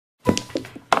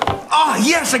Oh,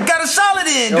 yes, I got a solid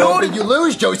in, dude. Oh, but you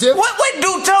lose, Joseph. What,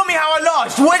 dude, tell me how I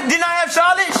lost. What, didn't I have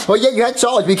solids? Well, yeah, you had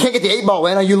solids, but you can't get the 8-ball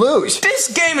in or you lose.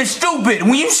 This game is stupid.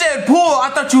 When you said pool, I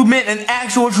thought you meant an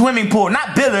actual swimming pool,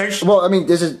 not billiards. Well, I mean,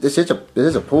 this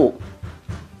is a pool.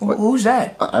 Who's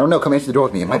that? I don't know. Come answer the door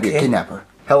with me. It might be a kidnapper.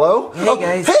 Hello? Hey,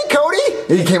 guys. Hey,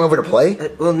 Cody! You came over to play?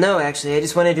 Well, no, actually. I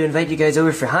just wanted to invite you guys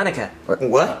over for Hanukkah.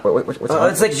 What? What's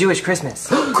It's like Jewish Christmas.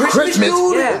 Christmas,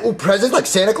 dude? Yeah. Oh, presents like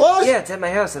Santa Claus? Yeah, it's at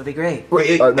my house. It'll be great.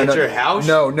 Wait, at your house?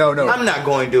 No. I'm not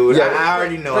going, dude. Yeah, I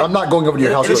already know. I'm not going over to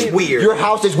your house. It's weird. Your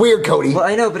house is weird, Cody. Well,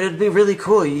 I know, but it'll be really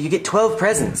cool. You get 12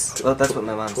 presents. Well, that's what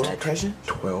my mom said.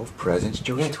 12 presents,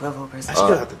 Joseph? Yeah, 12 whole I presents.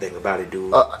 still have to think about it,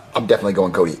 dude. I'm definitely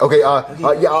going, Cody. Okay,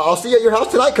 yeah, I'll see you at your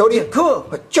house tonight, Cody. Yeah,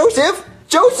 cool.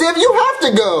 Joseph, you have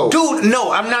to go. Dude,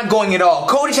 no, I'm not going at all.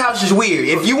 Cody's house is weird.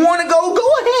 If you want to go, go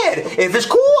ahead. If it's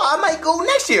cool, I might go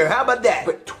next year. How about that?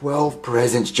 But 12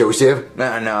 presents, Joseph.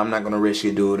 Nah, I'm not going to risk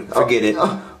it, dude. Forget it.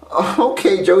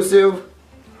 Okay, Joseph.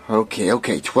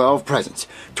 Okay, 12 presents.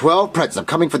 12 presents. I'm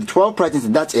coming for the 12 presents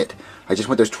and that's it. I just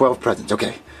want those 12 presents.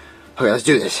 Okay, let's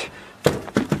do this.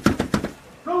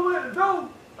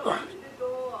 Go.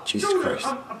 Jesus Christ.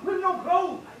 I'm putting on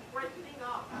clothes.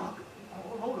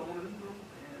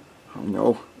 Oh,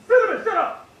 no. Cinnamon, shut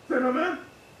up. Cinnamon.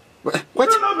 What?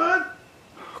 Cinnamon.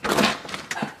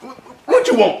 What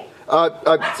you want?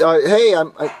 Hey,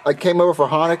 I came over for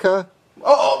Hanukkah.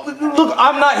 Oh, look,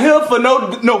 I'm not here for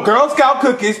no Girl Scout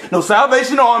cookies, no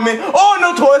Salvation Army, or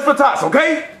no Toys for Tots,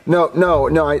 okay? No,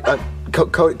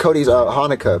 Cody's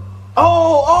Hanukkah.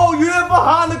 Oh, you're here for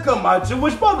Hanukkah, my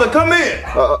Jewish brother. Come in.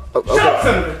 Okay. Shut up,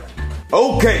 Cinnamon.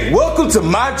 Okay, welcome to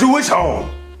my Jewish home.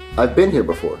 I've been here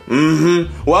before.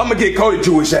 Well, I'm gonna get Cody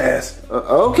Jewish ass.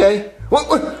 Okay. What?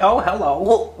 Oh,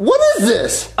 hello. What is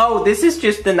this? Oh, this is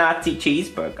just the Nazi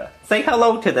cheeseburger. Say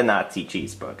hello to the Nazi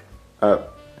cheeseburger.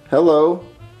 Hello.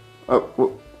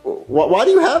 Why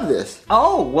do you have this?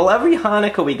 Oh, well, every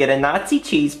Hanukkah we get a Nazi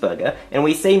cheeseburger, and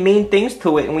we say mean things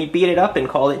to it, and we beat it up and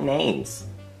call it names.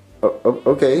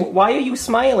 Okay. Why are you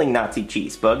smiling, Nazi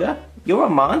cheeseburger? You're a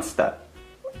monster.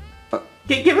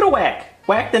 Give it a whack.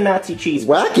 Whack the Nazi cheeseburger.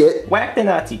 Whack it? Whack the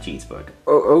Nazi cheeseburger.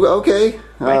 Okay.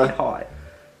 Whack it hard.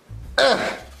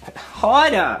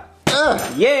 Harder!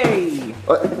 Yay!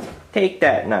 Take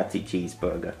that, Nazi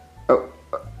cheeseburger.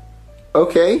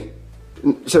 Okay.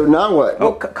 So now what?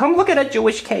 Oh, come look at a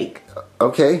Jewish cake.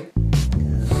 Okay.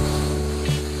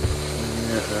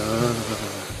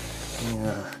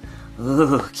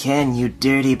 Ooh, Ken, you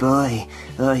dirty boy.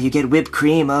 You get whipped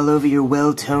cream all over your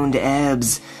well-toned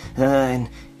abs. And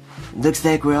looks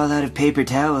like we're all out of paper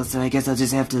towels, so I guess I'll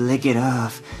just have to lick it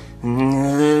off. Cody,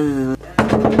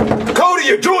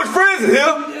 your Jewish friends are here.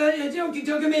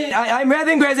 Don't come in. I'm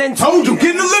wrapping presents. Told you,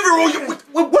 get in the living room.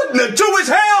 What in the Jewish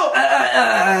hell?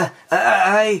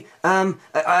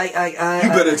 You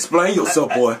better explain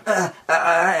yourself, boy.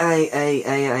 I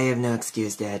have no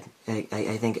excuse, Dad.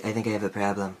 I think I have a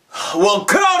problem. Well,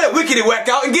 cut all that wickety whack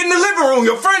out and get in the living room.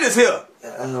 Your friend is here.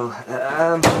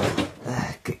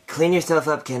 Clean yourself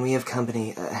up, Ken. We have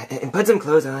company. And put some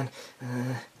clothes on.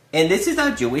 And this is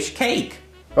our Jewish cake.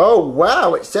 Oh,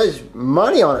 wow. It says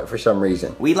money on it for some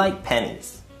reason. We like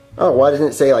pennies. Oh, why doesn't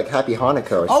it say, like, Happy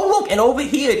Hanukkah? Oh, look, and over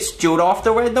here it's Rudolph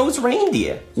the Red-Nosed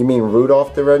Reindeer. You mean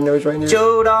Rudolph the Red-Nosed Reindeer?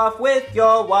 Rudolph, with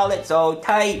your wallet so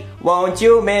tight, won't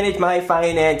you manage my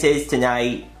finances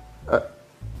tonight?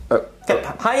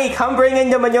 Honey, come bring in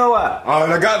the manure. All right,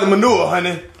 I got the manure,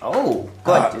 honey. Oh,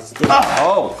 good.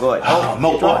 Oh, good. Oh,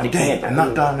 more dropped the dang, candle.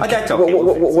 knocked down the That's okay.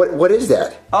 What is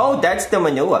that? Oh, that's the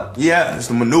manure. Yeah, it's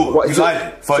the manure. What, You so- like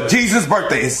it. For Jesus'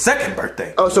 birthday, his second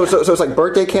birthday. Oh, so it's like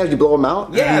birthday candles, you blow them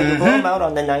out? Yeah, you blow them out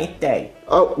on the 9th day.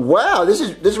 Oh, wow, this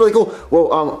is really cool.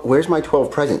 Well, where's my 12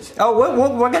 presents? Oh,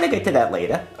 we're gonna get to that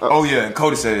later. Oh, yeah, and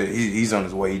Cody said he's on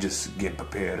his way. He just getting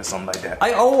prepared or something like that.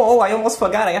 I almost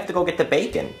forgot. I have to go get the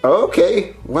bacon.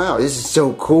 Okay, wow, this is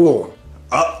so cool.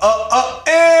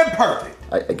 And perfect.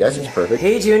 I guess it's perfect.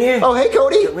 Hey, Junior. Oh, hey,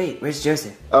 Cody. Wait, where's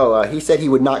Joseph? Oh, he said he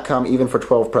would not come even for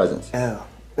 12 presents.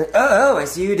 Oh, I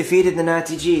see you defeated the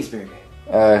Nazi cheeseburger.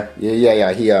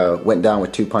 Yeah, he went down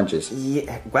with 2 punches.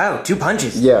 Yeah, wow, 2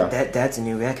 punches. Yeah. That's a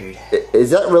new record.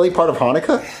 Is that really part of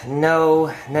Hanukkah?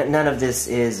 No, none of this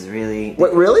is really.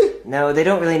 What, really? No, they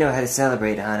don't really know how to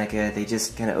celebrate Hanukkah. They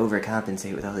just kind of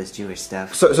overcompensate with all this Jewish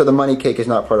stuff. So the money cake is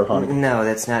not part of Hanukkah? No,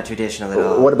 that's not traditional at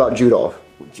all. What about Judolph?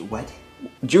 What?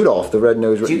 Judolph, the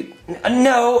red-nosed reindeer.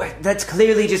 No, that's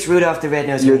clearly just Rudolph the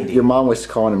Red-Nosed Reindeer. Your mom was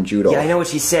calling him Judolph. Yeah, I know what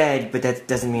she said, but that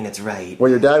doesn't mean it's right. Well,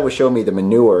 your dad was showing me the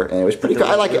manure, and it was pretty cool.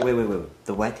 I like it. Wait.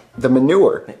 The what? The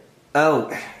manure.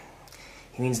 Oh,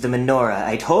 he means the menorah.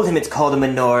 I told him it's called a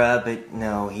menorah, but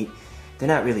no, They're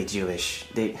not really Jewish.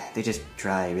 They just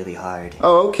try really hard.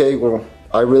 Oh, okay. Well,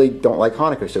 I really don't like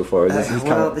Hanukkah so far.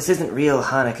 This isn't real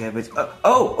Hanukkah, but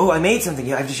I made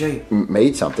something. I have to show you.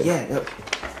 Made something? Yeah.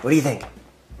 What do you think?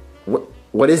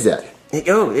 What is that?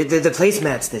 The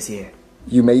placemats this year.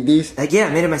 You made these? Yeah,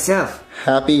 I made it myself.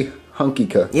 Happy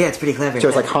Hunkica. Yeah, it's pretty clever. So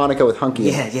it's like Hanukkah with Hunky.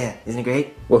 Yeah. Isn't it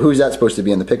great? Well, who's that supposed to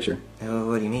be in the picture?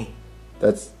 What do you mean?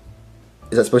 Is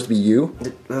that supposed to be you?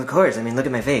 Well, of course. I mean, look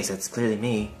at my face. That's clearly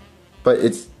me. But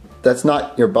that's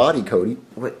not your body, Cody.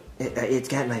 What? It's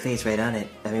got my face right on it.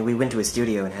 I mean, we went to a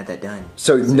studio and had that done.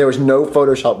 So there was no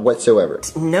Photoshop whatsoever?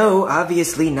 No,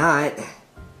 obviously not.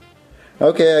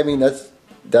 Okay, I mean, that's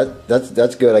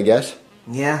good, I guess.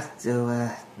 Yeah, so,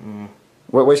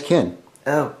 Where's Ken?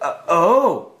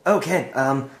 Oh, Ken.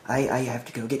 I have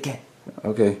to go get Ken.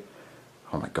 Okay.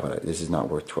 Oh my god, this is not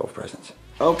worth 12 presents.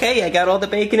 Okay, I got all the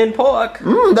bacon and pork.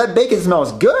 That bacon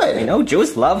smells good. I know,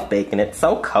 Jews love bacon. It's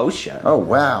so kosher. Oh,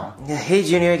 wow. Yeah, hey,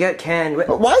 Junior, I got Ken.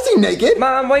 Why is he naked?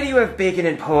 Mom, why do you have bacon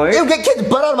and pork? Ew, get Ken's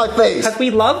butt out of my face. Because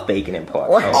we love bacon and pork.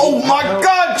 What? Oh my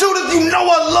God, Judith, you know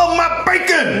I love my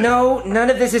bacon! No, none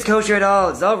of this is kosher at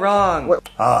all. It's all wrong. What?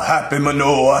 Happy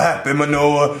Manoah, happy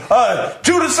Manoah.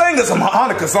 Judith, sing us some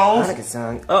Hanukkah songs. Hanukkah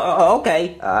song.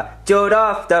 Okay.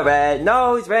 Rudolph the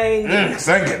red-nosed reindeer.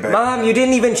 Sing it, baby. Mom, you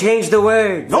didn't even change the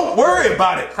words. Don't worry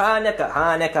about it. Hanukkah,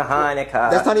 Hanukkah, Hanukkah.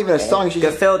 That's not even a song. She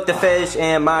just... Gefilte fish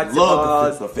and matzo Love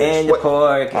balls gefilte fish. and the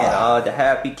pork and all the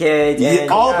happy kids and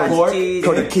all the the pork cheese.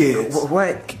 for the kids.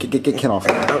 What? Get Ken off.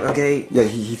 Okay. Yeah,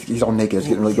 he's all naked. It's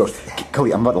getting really gross.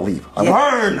 Cody, I'm about to leave.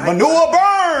 Burn! Manure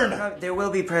burn! There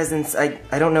will be presents. I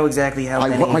don't know exactly how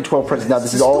many. I want my 12 presents now.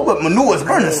 This is all... But manure's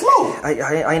burning slow.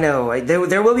 I know.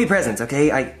 There will be presents,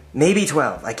 okay? Maybe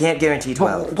 12. I can't guarantee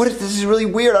 12. What if this is really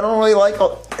weird? I don't really like...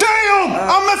 Damn!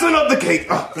 I'm messing up the cake.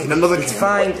 Get another cake. It's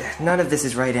fine. None of this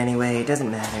is right anyway. It doesn't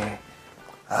matter.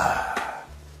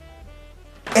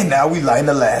 And now we light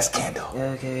the last candle.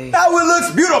 Okay. Now it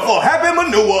looks beautiful. Happy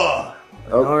manure.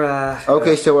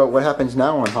 Okay, so what happens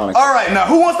now on Hanukkah? All right, now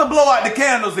who wants to blow out the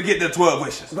candles to get their 12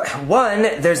 wishes? 1,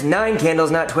 there's 9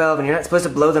 candles, not 12, and you're not supposed to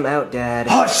blow them out, Dad.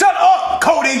 Shut up,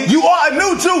 Cody. You are a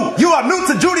new Jew. You are new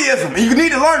to Judaism, and you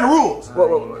need to learn the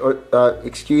rules.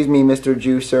 Excuse me, Mr.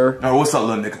 Jew, sir. Oh, what's up,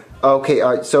 little nigga? Okay,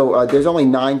 so there's only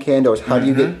 9 candles. How do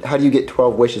you get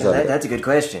 12 wishes out of it? That's a good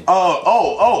question.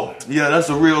 Yeah, that's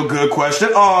a real good question.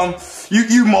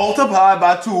 You multiply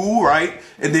by 2, right?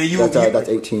 And then that's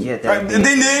 18. Yeah, right? And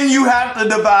then you have to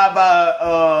divide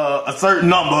by a certain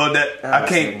number that I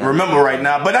can't remember right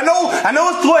now. But I know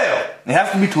it's 12. It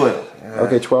has to be 12.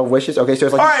 Okay, 12 wishes. Okay, so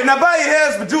it's like... All right, now bow your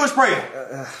heads for Jewish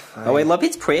prayer. Oh, I love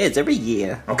his prayers every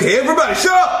year. Okay, everybody,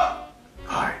 shut up.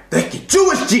 All right, thank you,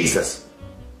 Jewish Jesus,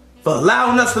 for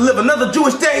allowing us to live another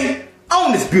Jewish day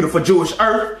on this beautiful Jewish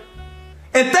earth.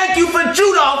 And thank you for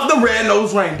Rudolph the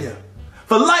red-nosed reindeer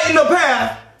for lighting the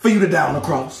path for you to die on the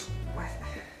cross.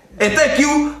 And thank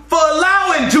you for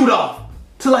allowing Rudolph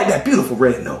to light that beautiful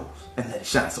red nose and let it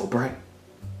shine so bright.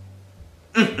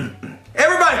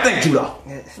 Everybody thank Rudolph.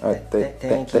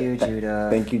 Thank you, Judah.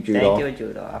 Thank you, Judah. Thank you,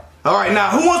 Judah. All right, now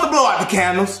who wants to blow out the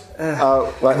candles and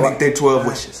make their 12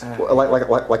 wishes?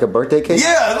 Like a birthday cake?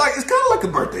 Yeah, it's kind of like a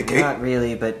birthday cake. Not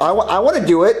really, but... I want to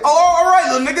do it. Oh, all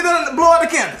right, little nigga, then blow out the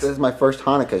candles. This is my first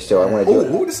Hanukkah, so I want to do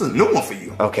it. Ooh, this is a new one for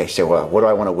you. Okay, so what do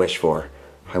I want to wish for?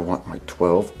 I want my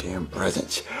 12 damn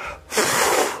presents.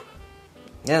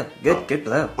 Yeah, good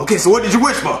blow. Okay, so what did you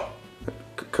wish for?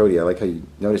 Cody, I like how you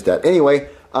noticed that. Anyway,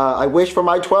 I wish for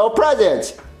my 12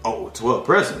 presents. Oh, 12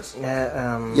 presents.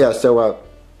 Yeah, so,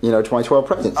 12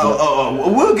 presents.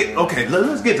 We'll get, okay,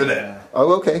 let's get to that.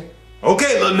 Oh, okay.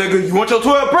 Okay, little nigga, you want your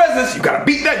 12 presents? You gotta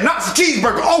beat that Nazi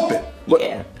cheeseburger open.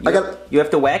 Yeah. You have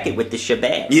to whack it with the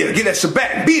Shabbat. Yeah, get that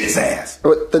Shabbat and beat his ass.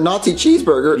 The Nazi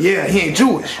cheeseburger? Yeah, he ain't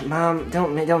Jewish. Mom,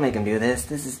 don't make him do this.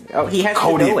 This is... Oh, he has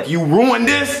Cody, to do if it. you ruin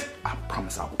this, I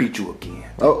promise I'll beat you again.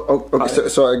 Okay,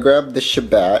 so I grabbed the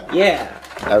Shabbat. Yeah.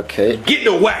 Okay. Get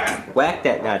the whacking. Whack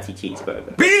that Nazi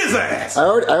cheeseburger. Beat his ass. I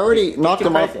already knocked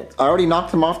him off. presents. I already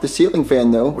knocked him off the ceiling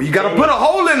fan, though. Well, you gotta put a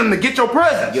hole in him to get your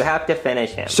presents. You have to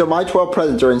finish him. So my 12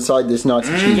 presents are inside this Nazi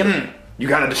cheeseburger. You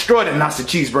gotta destroy that Nazi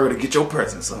cheeseburger to get your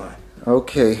presents, son.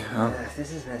 Okay.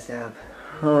 This is messed up.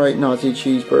 All right, Nazi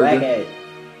cheeseburger. Whack it.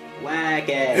 Whack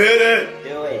it. Hit it.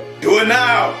 Do it. Do it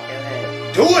now.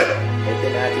 Kill it. Do it. Hit the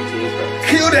Nazi cheeseburger.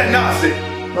 Kill that Nazi.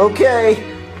 Okay.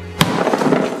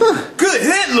 Good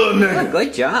hit, little nigga.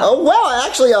 Good job. Oh wow! I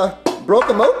actually broke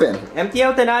them open. Empty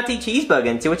out the Nazi cheeseburger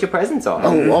and see what your presents are.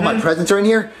 Oh, all my presents are in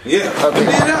here. Yeah. Okay.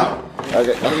 Get it out.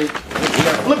 Okay. You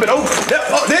gotta flip it over.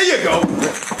 There you go.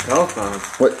 Cell phone.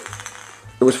 What?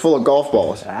 It was full of golf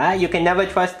balls. You can never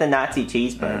trust the Nazi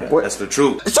cheeseburger. That's the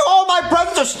truth. So all my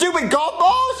presents are stupid golf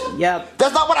balls? Yep.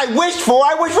 That's not what I wished for.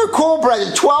 I wished for cool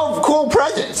presents. 12 cool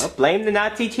presents. Blame the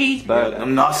Nazi cheeseburger.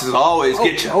 Them Nazis always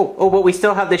get you. But we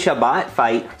still have the Shabbat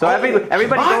fight. So everybody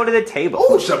Shabbat? go to the table.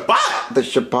 Oh, Shabbat. The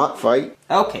Shabbat fight?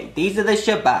 Okay, these are the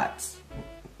Shabbats.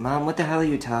 Mom, what the hell are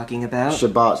you talking about?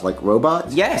 Shabbats, like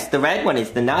robots? Yes, the red one is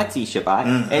the Nazi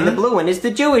Shabbat, and the blue one is the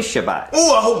Jewish Shabbat.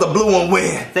 Oh, I hope the blue one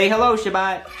wins. Say hello,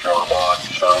 Shabbat.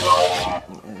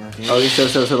 Oh,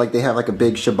 so like they have like a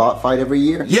big Shabbat fight every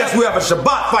year? Yes, we have a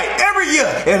Shabbat fight every year,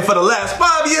 and for the last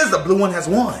 5 years, the blue one has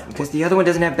won. Because the other one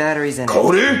doesn't have batteries in it.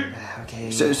 Cody?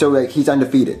 Okay. So like he's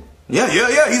undefeated. Yeah,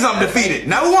 he's undefeated.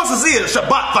 Now who wants to see a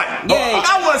Shabbat fight? Yay.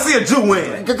 I want to see a Jew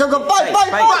win. Go, fight!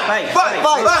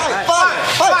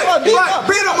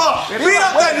 Beat him up. Beat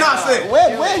up that Nazi.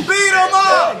 Win! Beat him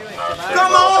up.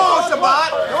 Come on,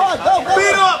 Shabbat.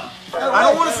 Beat him up. I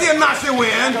don't want to see a Nazi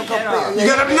win. You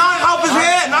got to knock off his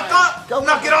head.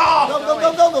 Knock it off. Go,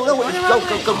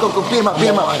 beat him up.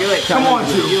 Do it. Come on,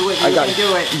 Jew. I got it.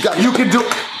 Do it. You can do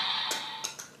it.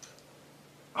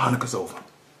 Hanukkah's over.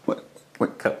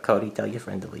 Cody, tell your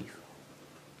friend to leave.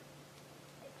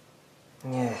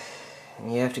 Yeah,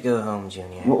 you have to go home,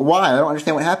 Junior. Why? I don't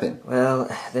understand what happened. Well,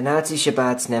 the Nazi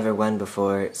Shabbats never won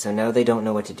before, so now they don't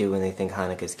know what to do when they think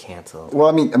Hanukkah's canceled. Well,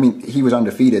 I mean, he was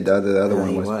undefeated. The other one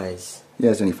He was. was.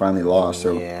 Yes, and he finally lost.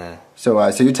 So Yeah.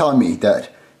 So you're telling me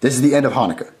that this is the end of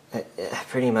Hanukkah?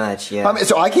 Pretty much, yeah. I mean,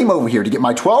 so I came over here to get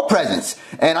my 12 presents,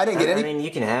 and I didn't get any. I mean, you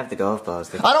can have the golf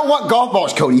balls. I don't want golf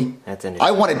balls, Cody. That's I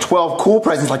understandable. wanted 12 cool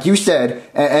presents, like you said,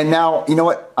 and now you know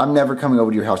what? I'm never coming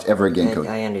over to your house ever again, Cody.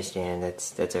 I understand.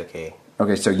 That's okay.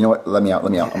 Okay, so you know what? Let me out.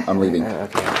 I'm leaving.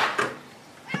 Okay.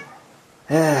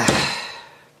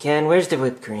 Ken, where's the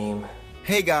whipped cream?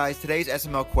 Hey guys, today's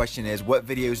SML question is, what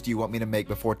videos do you want me to make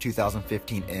before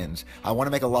 2015 ends? I want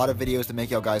to make a lot of videos to make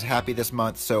y'all guys happy this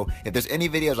month, so if there's any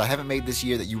videos I haven't made this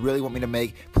year that you really want me to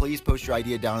make, please post your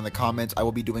idea down in the comments. I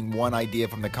will be doing one idea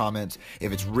from the comments.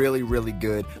 If it's really, really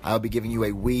good, I'll be giving you a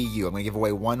Wii U. I'm going to give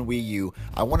away one Wii U.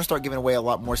 I want to start giving away a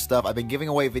lot more stuff. I've been giving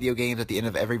away video games at the end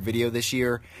of every video this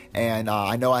year, and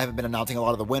I know I haven't been announcing a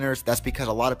lot of the winners. That's because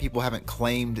a lot of people haven't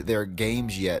claimed their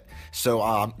games yet.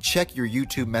 So check your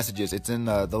YouTube messages. It's in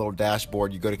the little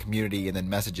dashboard. You go to community and then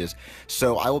messages.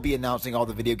 So I will be announcing all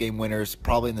the video game winners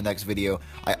probably in the next video.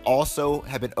 I also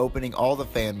have been opening all the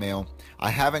fan mail. I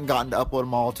haven't gotten to upload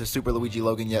them all to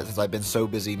superluigilogan yet since I've been so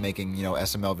busy making,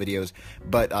 SML videos.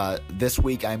 But this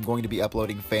week I'm going to be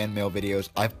uploading fan mail videos.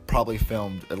 I've probably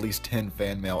filmed at least 10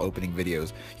 fan mail opening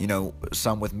videos.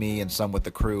 Some with me and some with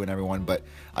the crew and everyone. But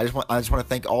I just want to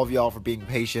thank all of y'all for being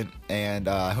patient, and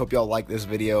I hope y'all like this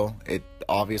video. It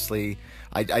obviously,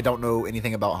 I don't know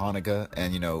anything about Hanukkah,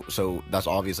 and so that's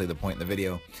obviously the point in the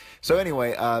video. So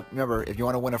anyway, remember, if you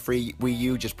want to win a free Wii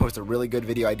U, just post a really good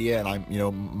video idea, and I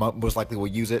most likely will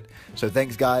use it. So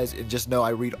thanks guys, and just know I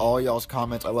read all y'all's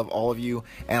comments. I love all of you,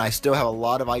 and I still have a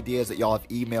lot of ideas that y'all have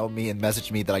emailed me and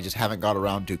messaged me that I just haven't got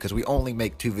around to, because we only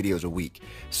make 2 videos a week.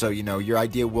 So your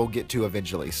idea will get to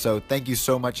eventually. So thank you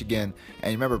so much again,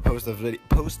 and remember, post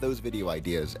those video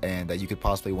ideas, and you could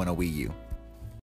possibly win a Wii U.